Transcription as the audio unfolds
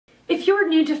If you're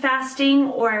new to fasting,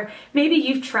 or maybe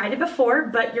you've tried it before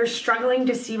but you're struggling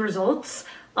to see results,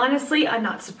 honestly, I'm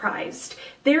not surprised.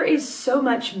 There is so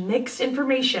much mixed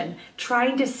information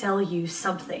trying to sell you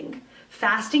something.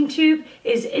 Fasting Tube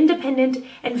is independent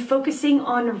and focusing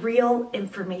on real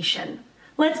information.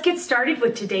 Let's get started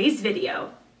with today's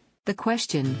video. The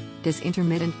question, does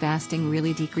intermittent fasting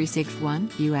really decrease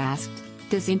IGF-1? You asked.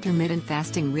 Does intermittent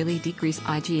fasting really decrease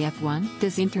IGF-1?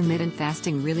 Does intermittent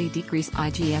fasting really decrease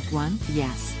IGF-1?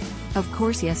 Yes. Of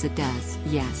course yes it does.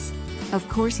 Yes. Of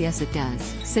course yes it does.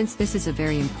 Since this is a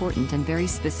very important and very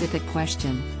specific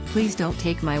question, please don't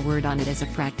take my word on it as a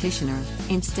practitioner.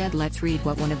 Instead, let's read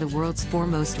what one of the world's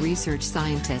foremost research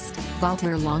scientists,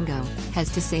 Valter Longo, has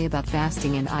to say about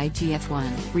fasting and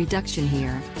IGF-1 reduction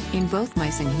here. In both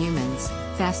mice and humans,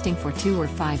 fasting for 2 or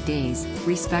 5 days,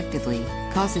 respectively,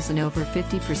 causes an over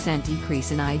 50%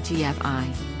 decrease in IGF-I,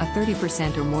 a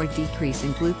 30% or more decrease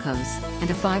in glucose, and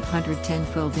a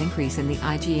 510-fold increase in the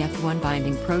IGF-1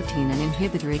 binding protein and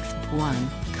inhibitor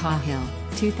IGF-1. Cahill,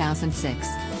 2006,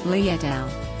 Lee et al.,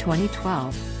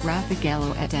 2012,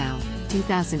 Raffagello et al.,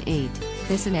 2008,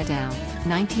 Thyssen et al.,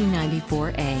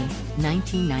 1994a,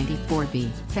 1994b.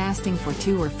 Fasting for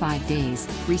 2 or 5 days,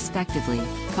 respectively,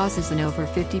 causes an over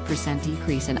 50%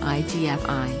 decrease in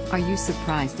IGF-I. Are you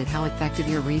surprised at how effective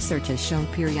your research has shown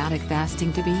periodic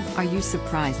fasting to be? Are you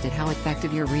surprised at how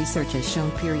effective your research has shown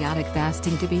periodic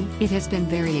fasting to be? It has been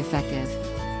very effective.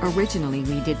 Originally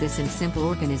we did this in simple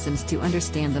organisms to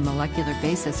understand the molecular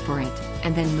basis for it,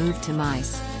 and then moved to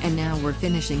mice, and now we're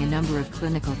finishing a number of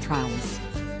clinical trials.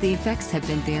 The effects have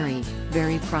been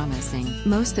very promising.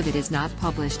 Most of it is not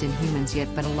published in humans yet,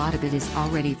 but a lot of it is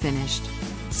already finished.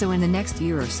 So in the next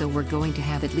year or so we're going to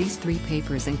have at least 3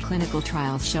 papers in clinical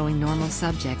trials showing normal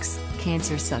subjects,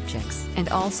 cancer subjects, and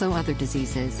also other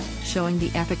diseases, showing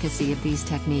the efficacy of these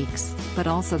techniques, but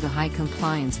also the high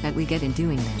compliance that we get in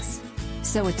doing this.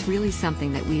 So it's really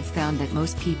something that we've found that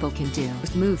most people can do.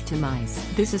 Move to mice.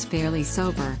 This is fairly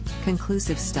sober,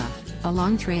 conclusive stuff. A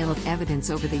long trail of evidence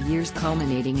over the years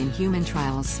culminating in human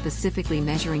trials specifically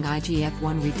measuring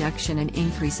IGF-1 reduction and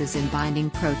increases in binding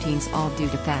proteins, all due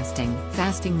to fasting.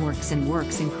 Fasting works and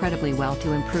works incredibly well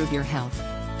to improve your health.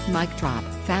 Mic drop.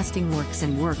 Fasting works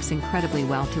and works incredibly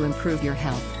well to improve your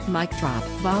health. Mic drop.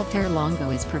 Valter Longo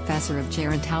is professor of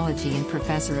gerontology and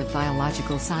professor of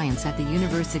biological science at the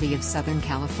University of Southern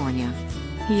California.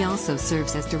 He also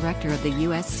serves as director of the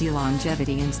USC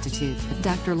Longevity Institute.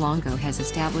 Dr. Longo has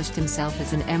established himself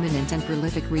as an eminent and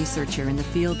prolific researcher in the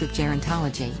field of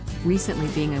gerontology, recently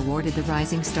being awarded the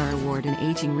Rising Star Award in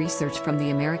Aging Research from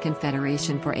the American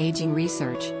Federation for Aging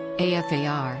Research,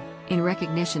 AFAR, in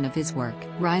recognition of his work.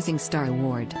 Rising Star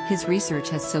Award. His research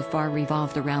has so far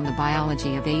revolved around the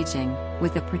biology of aging,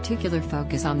 with a particular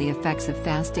focus on the effects of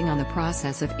fasting on the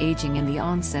process of aging and the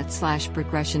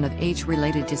onset/progression of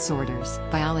age-related disorders.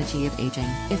 Biology of aging.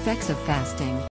 Effects of fasting.